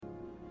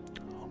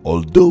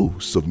Although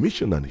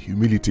submission and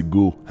humility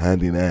go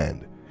hand in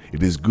hand,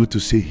 it is good to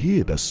say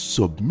here that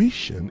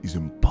submission is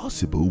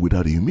impossible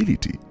without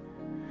humility.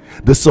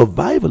 The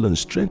survival and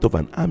strength of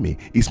an army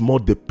is more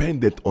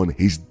dependent on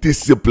his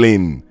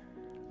discipline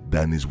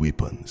than his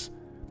weapons.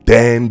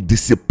 10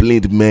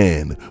 disciplined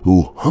men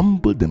who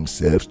humble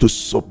themselves to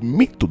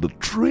submit to the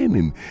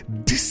training,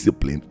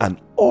 discipline, and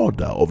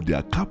order of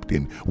their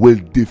captain will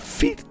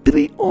defeat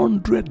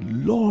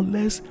 300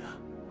 lawless,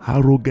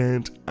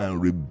 arrogant,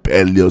 and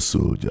rebellious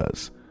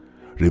soldiers.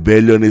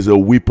 Rebellion is a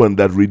weapon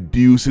that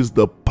reduces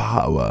the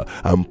power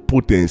and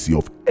potency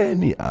of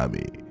any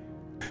army.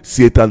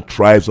 Satan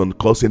thrives on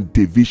causing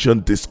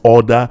division,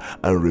 disorder,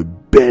 and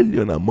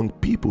rebellion among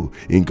people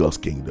in God's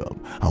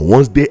kingdom. And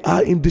once they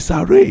are in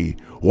disarray,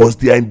 once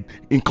they are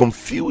in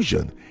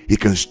confusion, he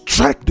can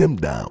strike them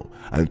down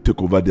and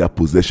take over their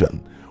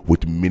possession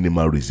with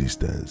minimal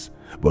resistance.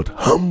 But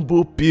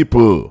humble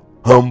people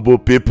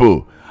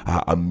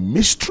are a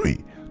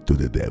mystery to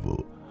the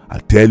devil. I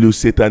tell you,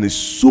 Satan is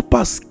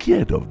super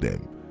scared of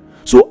them.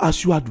 So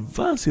as you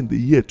advance in the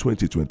year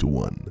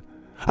 2021,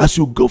 as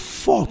you go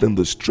forth in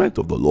the strength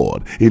of the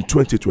Lord in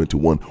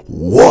 2021,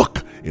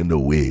 walk in the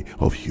way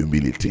of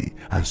humility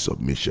and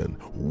submission.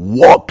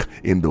 Walk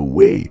in the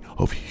way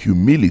of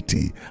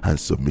humility and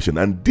submission.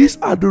 And these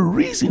are the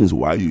reasons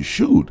why you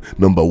should.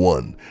 Number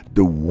one,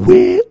 the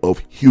way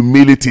of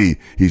humility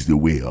is the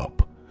way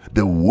up.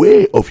 The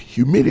way of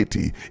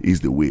humility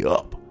is the way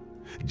up.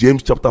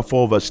 James chapter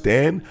 4 verse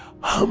 10,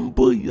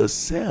 humble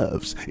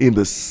yourselves in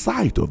the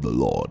sight of the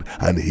Lord,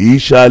 and he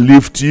shall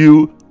lift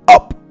you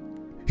up.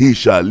 He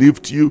shall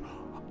lift you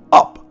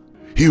up.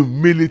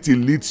 Humility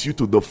leads you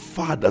to the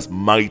Father's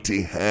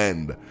mighty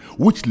hand,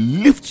 which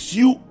lifts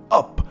you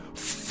up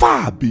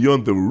far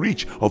beyond the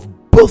reach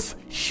of both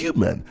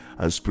human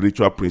and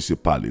spiritual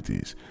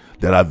principalities.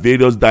 There are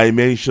various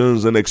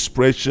dimensions and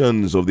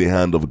expressions of the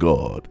hand of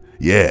God.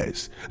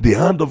 Yes, the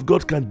hand of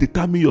God can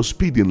determine your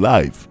speed in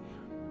life.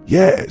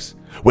 Yes,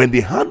 when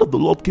the hand of the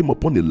Lord came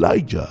upon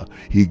Elijah,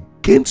 he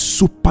gained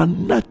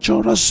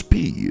supernatural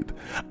speed,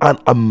 and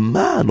a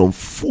man on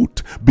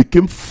foot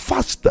became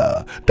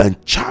faster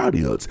than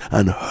chariots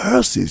and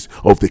horses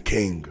of the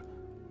king.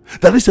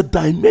 There is a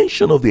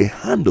dimension of the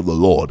hand of the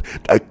Lord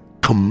that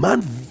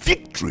commands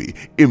victory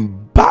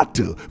in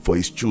battle for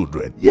his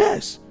children.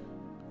 Yes.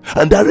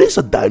 And there is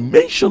a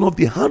dimension of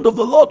the hand of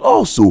the Lord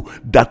also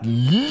that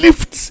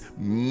lifts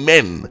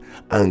men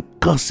and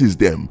causes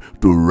them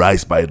to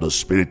rise by the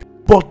Spirit.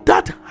 But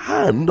that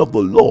hand of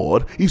the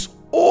Lord is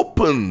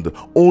opened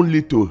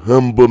only to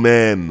humble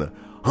men.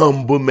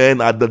 Humble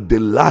men are the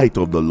delight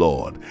of the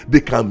Lord.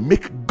 They can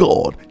make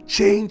God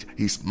change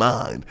his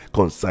mind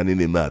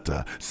concerning a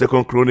matter.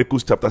 2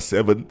 Chronicles chapter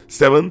 7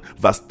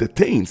 verse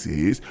 13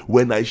 says,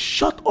 when I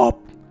shut up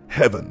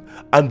heaven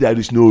and there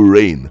is no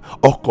rain,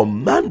 or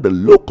command the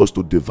locusts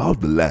to devour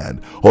the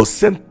land, or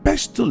send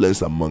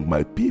pestilence among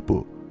my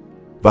people.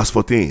 Verse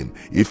 14,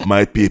 if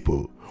my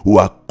people who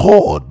are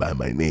called by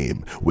my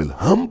name will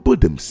humble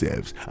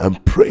themselves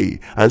and pray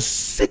and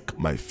seek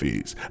my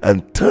face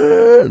and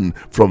turn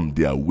from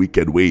their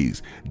wicked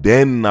ways,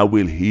 then I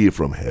will hear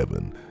from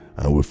heaven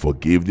and will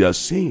forgive their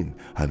sin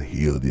and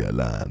heal their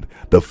land.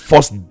 The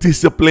first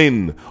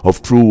discipline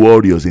of true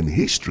warriors in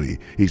history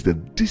is the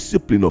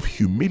discipline of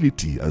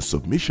humility and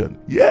submission.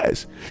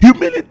 Yes,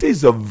 humility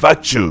is a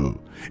virtue.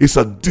 It's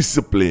a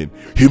discipline.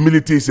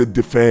 Humility is a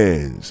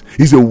defense.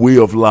 It's a way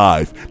of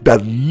life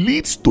that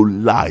leads to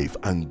life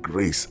and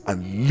grace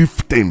and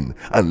lifting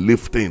and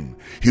lifting.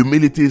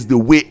 Humility is the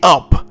way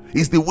up.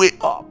 It's the way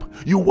up.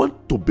 You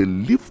want to be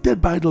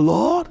lifted by the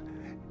Lord?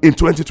 In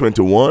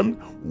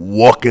 2021,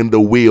 walk in the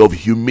way of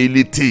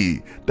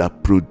humility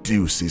that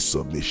produces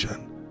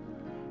submission.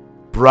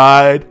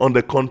 Pride, on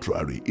the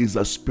contrary, is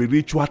a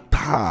spiritual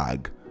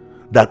tag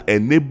that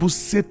enables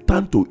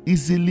Satan to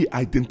easily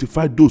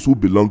identify those who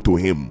belong to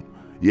him.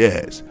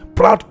 Yes,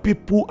 proud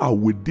people are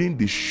within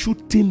the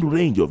shooting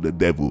range of the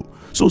devil,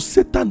 so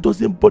Satan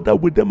doesn't bother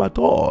with them at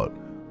all.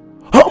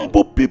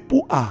 Humble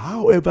people are,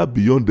 however,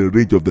 beyond the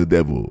range of the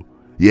devil.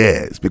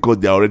 Yes, because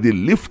they are already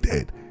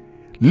lifted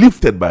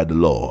by the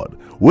Lord.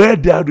 Where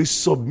there is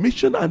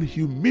submission and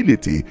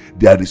humility,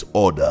 there is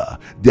order,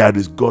 there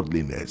is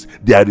godliness,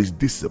 there is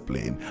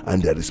discipline,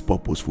 and there is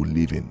purposeful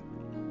living.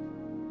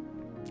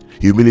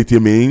 Humility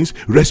means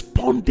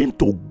responding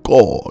to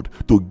God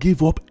to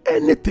give up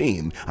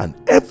anything and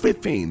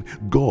everything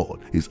God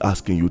is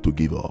asking you to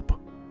give up.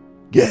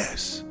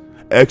 Yes.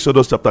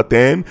 Exodus chapter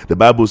 10, the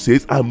Bible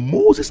says, and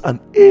Moses and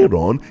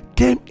Aaron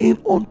came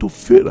in unto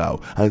Pharaoh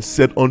and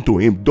said unto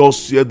him,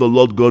 thus saith the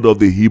Lord God of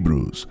the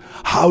Hebrews,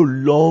 how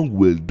long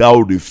wilt thou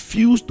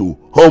refuse to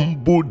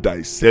humble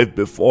thyself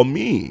before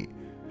me?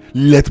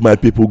 Let my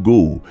people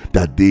go,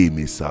 that they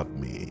may serve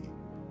me.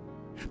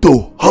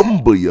 To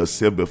humble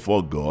yourself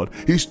before God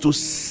is to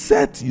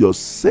set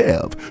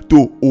yourself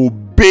to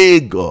obey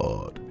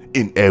God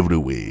in every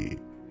way.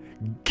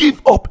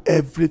 Give up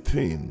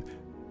everything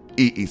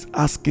He is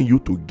asking you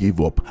to give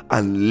up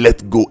and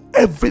let go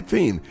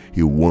everything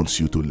He wants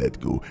you to let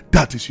go.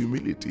 That is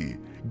humility.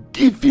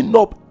 Giving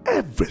up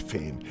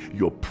everything,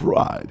 your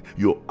pride,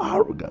 your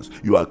arrogance,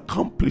 your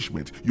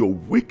accomplishment, your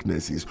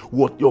weaknesses,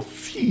 what your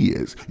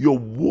fears, your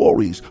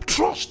worries.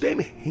 Trust in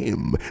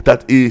Him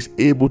that is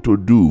able to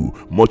do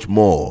much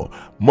more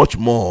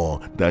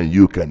than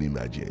you can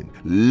imagine.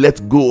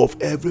 Let go of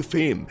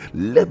everything.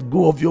 Let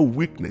go of your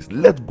weakness.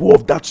 Let go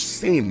of that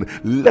sin.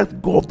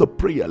 Let go of the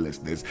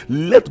prayerlessness.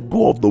 Let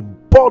go of the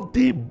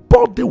body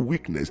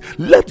weakness.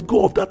 Let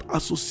go of that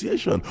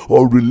association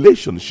or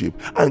relationship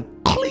and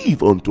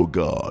cleave unto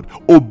God,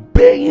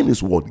 obeying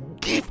His word.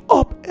 Give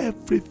up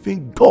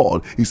everything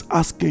God is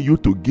asking you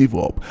to give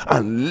up,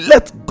 and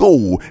let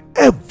go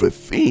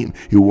everything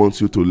He wants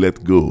you to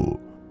let go,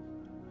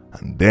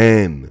 and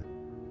then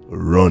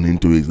run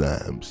into His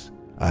arms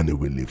and He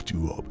will lift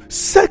you up.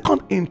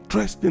 Second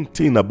interesting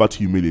thing about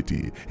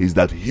humility is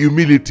that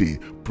humility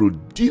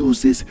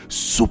produces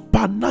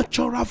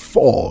supernatural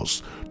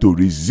force to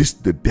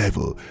resist the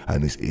devil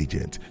and his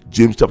agent.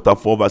 James chapter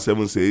 4 verse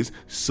 7 says,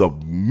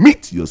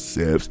 submit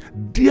yourselves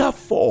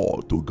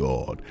therefore to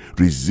God.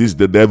 Resist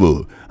the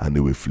devil and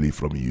he will flee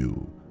from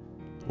you.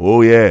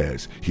 Oh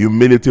yes,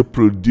 humility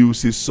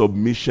produces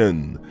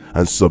submission,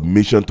 and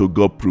submission to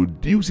God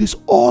produces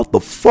all the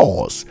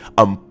force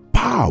and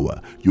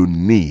power you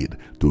need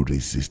to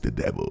resist the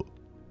devil.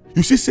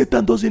 You see,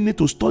 Satan doesn't need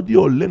to study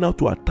or learn how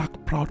to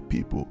attack proud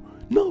people.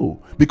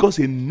 No, because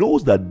he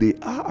knows that they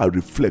are a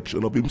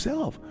reflection of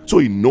himself. So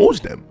he knows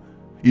them.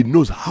 He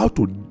knows how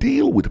to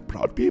deal with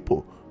proud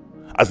people.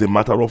 As a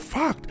matter of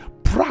fact,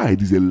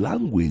 pride is a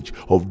language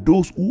of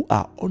those who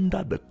are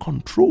under the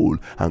control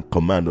and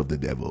command of the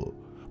devil.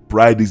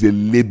 Pride is a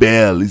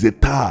label, is a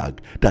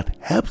tag that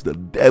helps the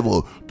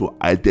devil to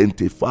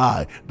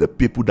identify the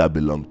people that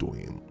belong to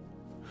him.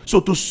 So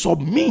to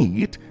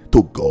submit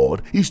to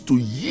God is to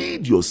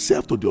yield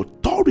yourself to the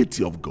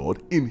authority of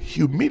God in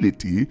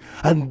humility,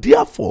 and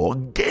therefore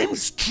gain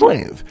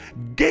strength,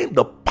 gain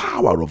the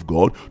power of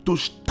God to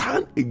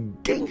stand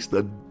against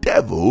the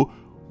devil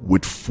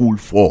with full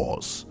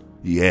force.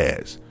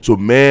 Yes, so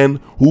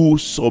men who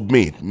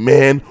submit,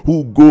 men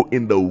who go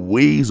in the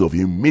ways of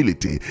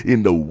humility,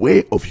 in the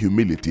way of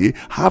humility,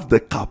 have the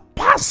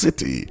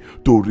capacity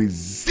to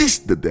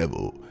resist the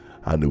devil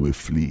and they will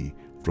flee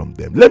from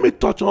them. Let me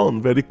touch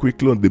on very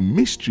quickly on the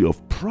mystery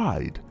of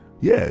pride.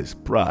 Yes,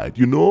 pride.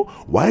 You know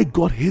why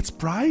God hates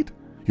pride?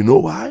 You know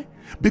why?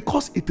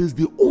 Because it is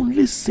the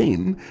only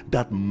sin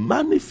that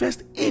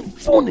manifests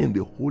even in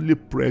the holy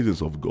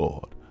presence of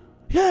God.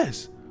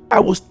 Yes, I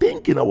was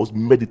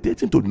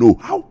meditating to know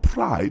how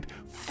pride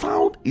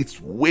found its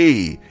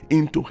way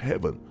into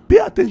heaven. Pay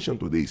attention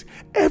to this.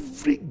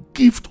 Every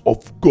gift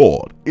of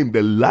God in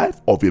the life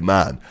of a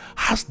man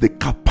has the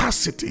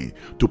capacity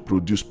to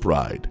produce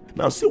pride.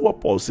 Now see what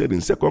Paul said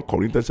in 2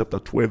 Corinthians chapter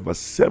 12 verse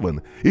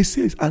 7. He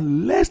says,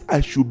 unless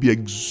I should be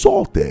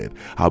exalted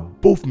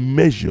above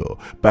measure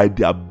by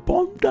the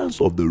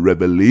abundance of the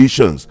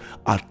revelations,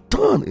 a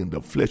thorn in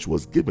the flesh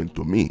was given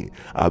to me,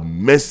 a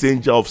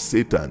messenger of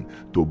Satan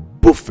to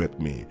buffet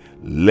me,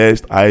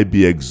 lest I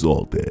be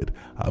exalted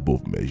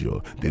above measure.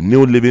 The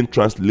New Living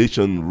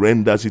Translation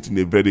renders it in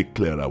a very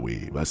clearer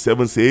way. Verse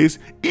 7 says,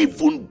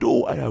 even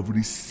though I have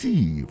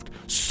received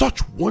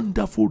such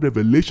wonderful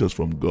revelations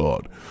from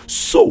God,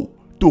 so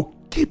to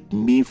keep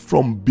me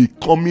from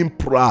becoming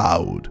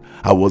proud,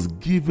 I was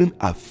given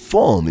a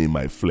thorn in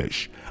my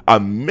flesh, a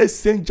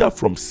messenger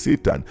from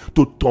Satan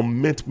to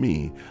torment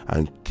me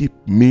and keep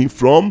me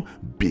from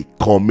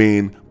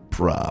becoming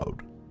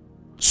proud.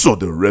 So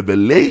the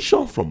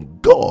revelation from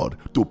God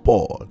to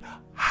Paul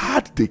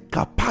had the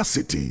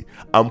capacity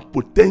and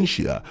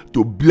potential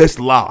to bless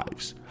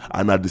lives,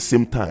 and at the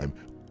same time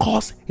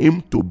cause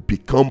him to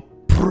become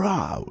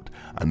proud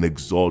and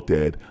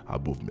exalted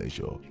above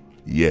measure.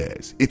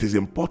 Yes, it is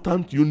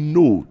important you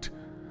note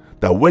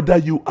that whether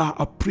you are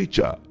a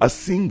preacher, a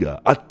singer,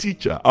 a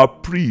teacher, a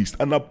priest,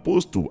 an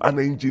apostle, an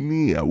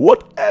engineer,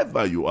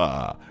 whatever you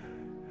are,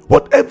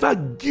 whatever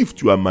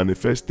gift you are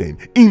manifesting,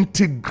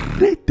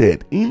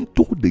 integrated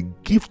into the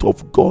gift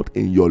of God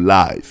in your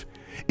life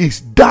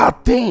is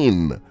that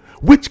thing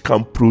which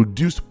can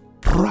produce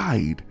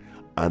pride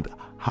and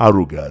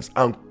arrogance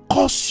and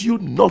cause you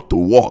not to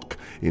walk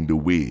in the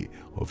way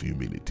of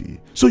humility.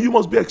 So you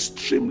must be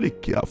extremely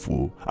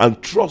careful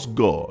and trust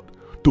God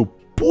to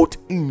put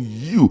in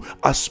you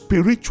a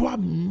spiritual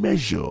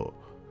measure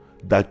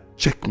that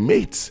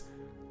checkmates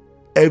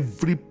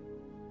every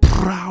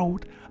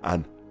proud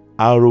and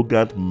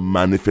arrogant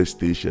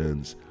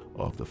manifestations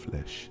of the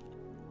flesh.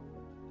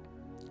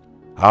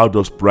 How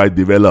does pride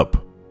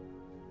develop?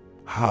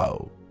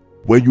 How?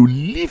 When you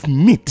leave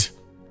meat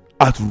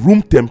at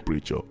room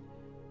temperature,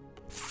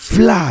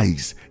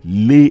 flies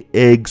lay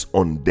eggs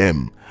on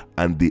them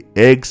and the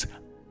eggs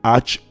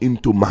hatch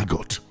into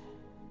maggot.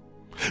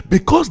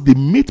 Because the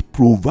meat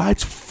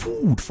provides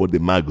food for the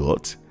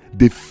maggot,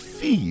 the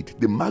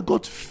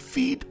maggot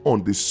feed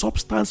on the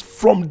substance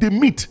from the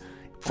meat,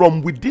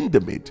 from within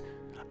the meat,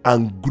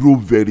 and grow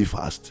very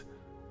fast.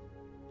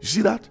 You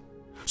see that?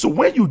 So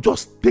when you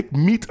just take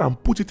meat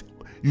and put it,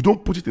 you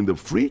don't put it in the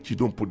fridge, you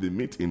don't put the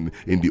meat in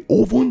the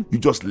oven, you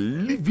just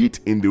leave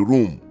it in the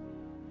room.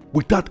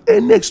 without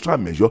any extra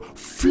measure,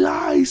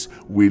 flies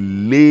will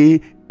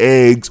lay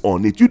eggs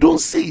on it. You don't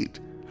see it.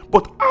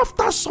 But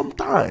after some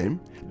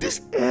time,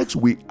 these eggs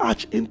will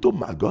hatch into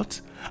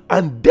maggots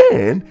and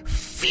then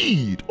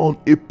feed on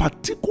a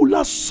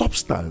particular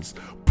substance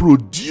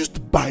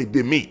produced by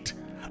the meat.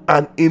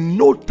 And in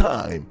no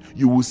time,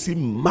 you will see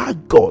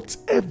maggots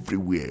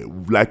everywhere,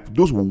 like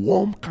those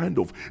warm kind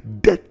of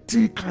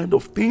dirty kind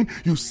of thing.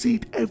 You see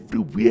it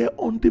everywhere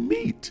on the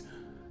meat.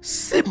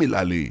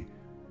 Similarly,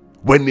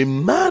 when a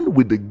man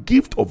with the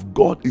gift of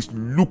God is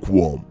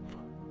lukewarm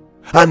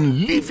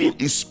and living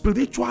his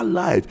spiritual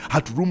life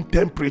at room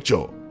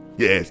temperature,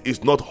 yes,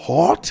 it's not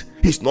hot,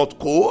 it's not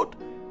cold,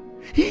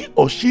 he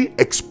or she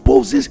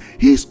exposes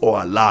his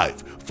or her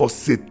life for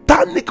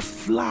satanic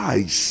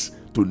flies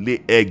to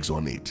lay eggs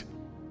on it.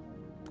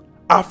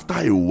 After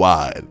a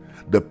while,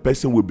 the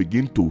person will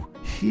begin to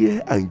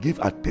hear and give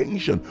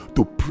attention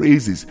to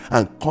praises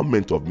and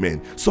comments of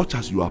men, such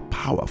as you are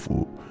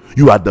powerful,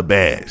 you are the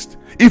best.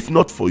 If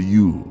not for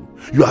you,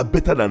 you are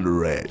better than the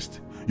rest.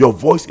 Your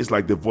voice is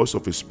like the voice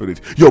of a spirit.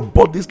 Your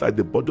body is like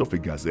the body of a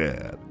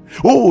gazelle.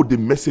 Oh, the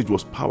message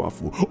was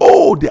powerful.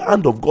 Oh, the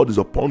hand of God is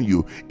upon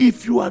you.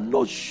 If you are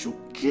not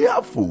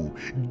careful,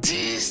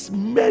 these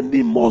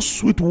many more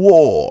sweet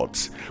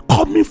words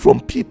coming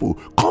from people,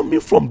 coming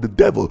from the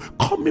devil,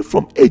 coming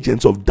from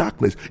agents of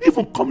darkness,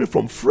 even coming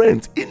from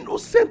friends,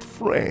 innocent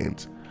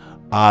friends,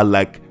 are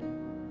like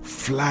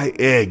fly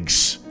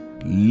eggs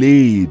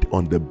laid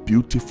on the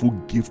beautiful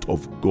gift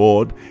of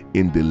God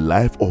in the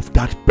life of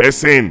that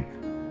person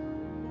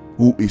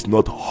who is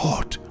not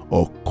hot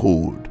or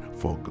cold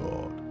for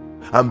God.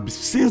 And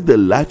since the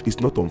life is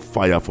not on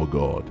fire for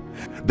God,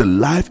 the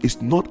life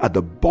is not at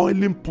the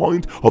boiling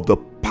point of the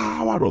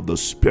power of the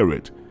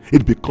Spirit,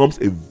 it becomes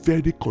a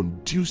very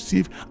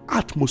conducive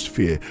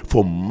atmosphere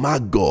for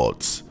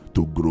maggots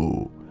to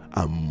grow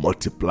and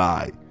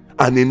multiply.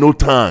 And in no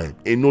time,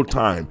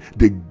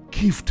 the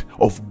gift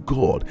of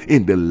God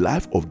in the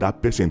life of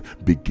that person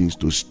begins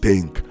to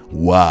stink.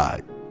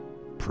 Why?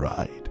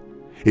 Pride.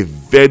 A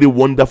very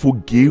wonderful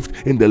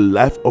gift in the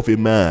life of a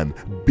man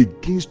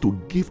begins to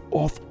give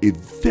off a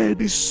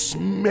very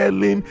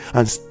smelling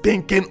and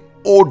stinking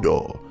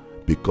odor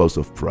because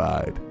of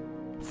pride.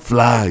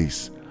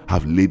 Flies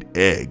have laid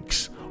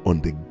eggs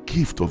on the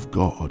gift of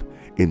God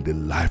in the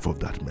life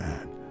of that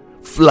man.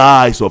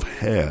 Flies of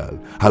hell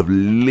have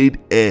laid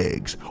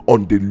eggs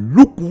on the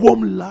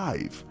lukewarm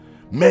life.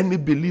 Many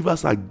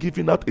believers are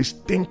giving out a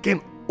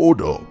stinking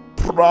odor,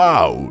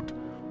 proud,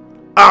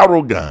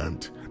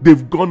 arrogant.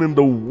 They've gone in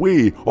the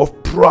way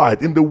of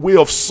pride, in the way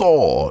of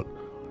Saul,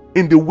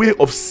 in the way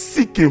of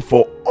seeking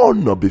for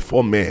honor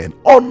before men.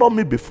 Honor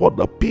me before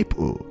the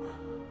people.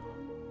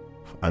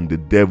 And the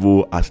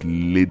devil has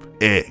laid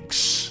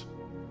eggs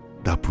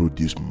that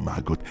produce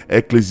maggot.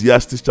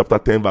 Ecclesiastes chapter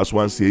 10 verse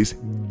 1 says,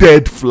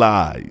 dead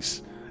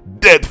flies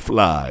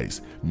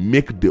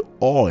make the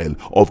oil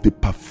of the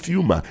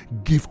perfumer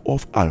give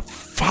off a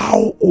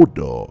foul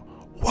odor.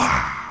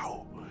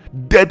 Wow.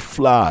 Dead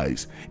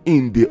flies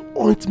in the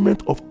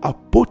ointment of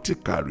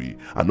apothecary.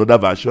 Another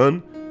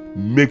version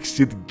makes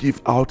it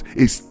give out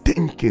a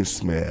stinking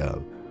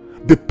smell.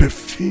 The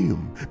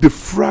perfume, the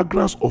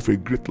fragrance of a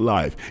great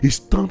life is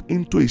turned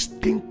into a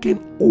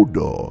stinking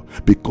odor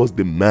because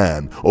the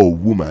man or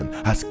woman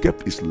has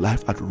kept his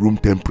life at room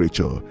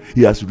temperature.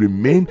 He has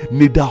remained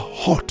neither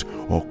hot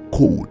or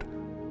cold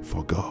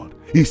for God.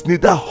 He's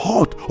neither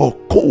hot or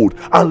cold.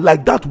 And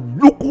like that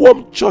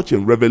lukewarm church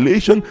in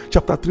Revelation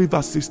chapter 3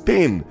 verse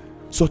 16,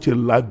 such a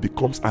life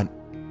becomes an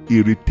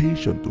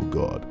irritation to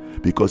God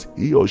because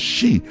he or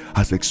she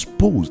has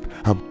exposed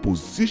and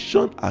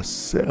positioned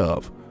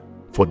herself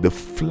for the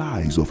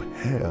flies of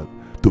hell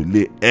to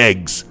lay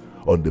eggs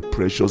on the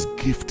precious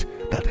gift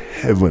that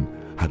heaven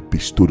had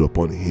bestowed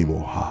upon him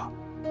or her.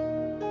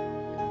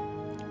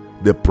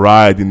 The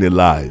pride in a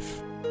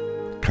life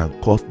can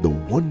cause the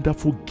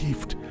wonderful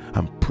gift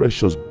and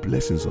precious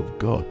blessings of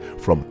God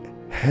from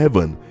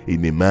heaven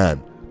in a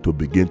man to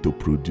begin to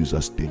produce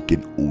a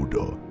stinking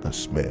odor and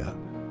smell,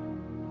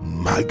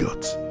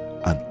 maggots,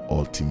 and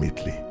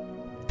ultimately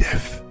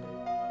death.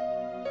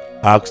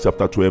 Acts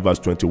chapter 12 verse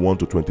 21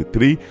 to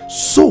 23.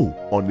 So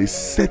on a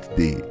set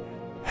day,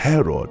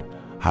 Herod,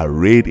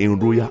 arrayed in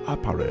royal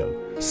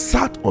apparel,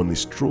 sat on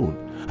his throne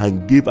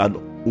and gave an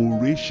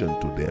oration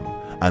to them,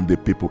 and the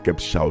people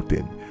kept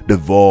shouting, the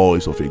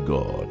voice of a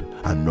God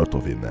and not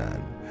of a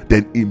man.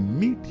 Then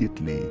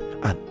immediately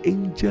an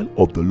angel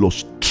of the Lord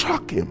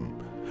struck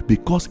him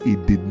because he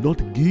did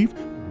not give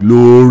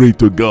glory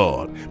to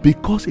God,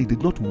 because he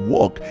did not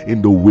walk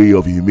in the way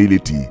of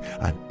humility,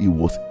 and he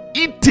was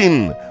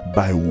eaten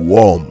by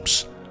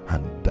worms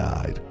and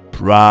died.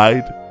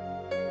 Pride,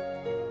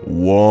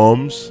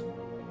 worms,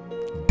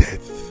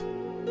 death.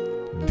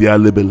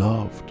 Dearly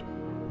beloved,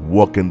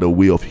 walk in the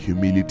way of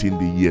humility in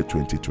the year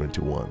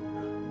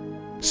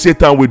 2021.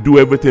 Satan will do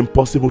everything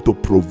possible to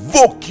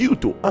provoke you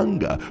to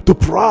anger, to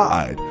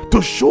pride,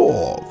 to show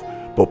off.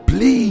 But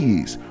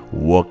please,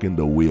 walk in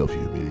the way of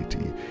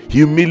humility.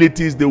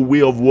 Humility is the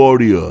way of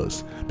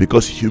warriors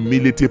because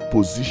humility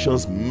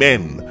positions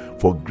men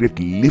for great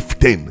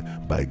lifting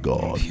by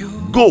God.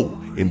 Go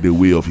in the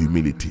way of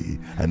humility.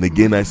 And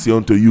again I say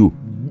unto you,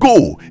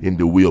 go in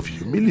the way of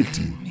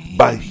humility.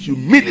 By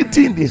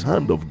humility in the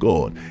hand of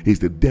God is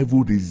the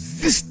devil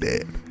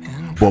resisted,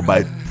 but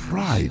by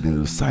pride in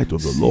the sight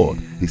of the Lord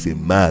is a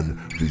man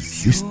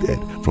resisted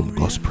from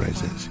God's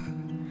presence.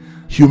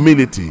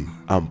 Humility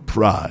and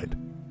pride,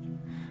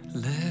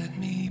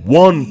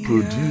 one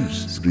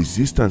produce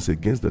resistance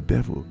against the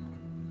devil,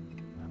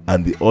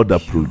 and the other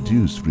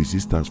produce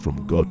resistance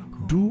from God.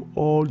 Do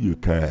all you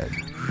can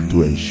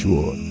to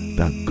ensure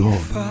that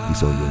God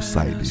is on your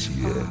side this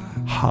year.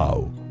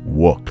 How?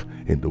 Walk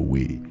in the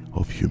way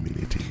of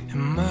humility.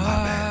 My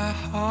Amen.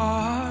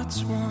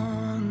 heart's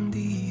one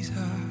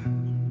desire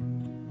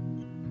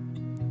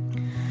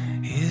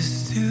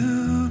is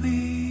to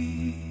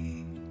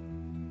be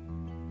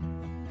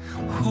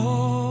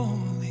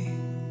holy,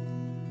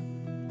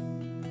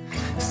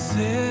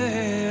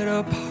 set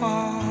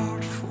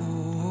apart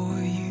for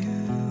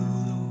you,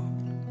 Lord,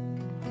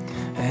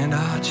 and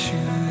I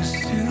choose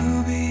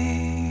to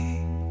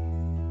be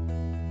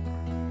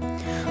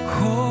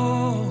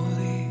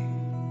holy,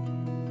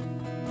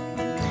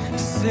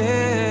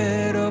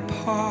 set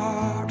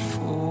apart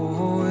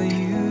for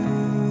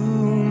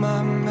you,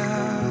 my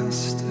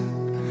Master,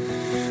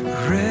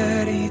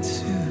 ready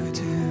to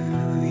do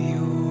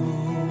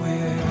your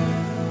will.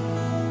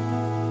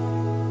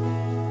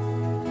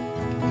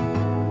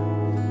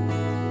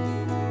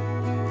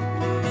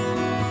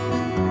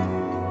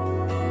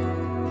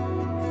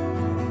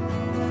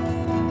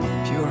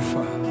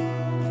 Purify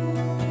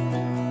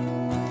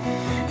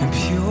and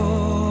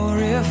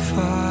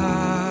purify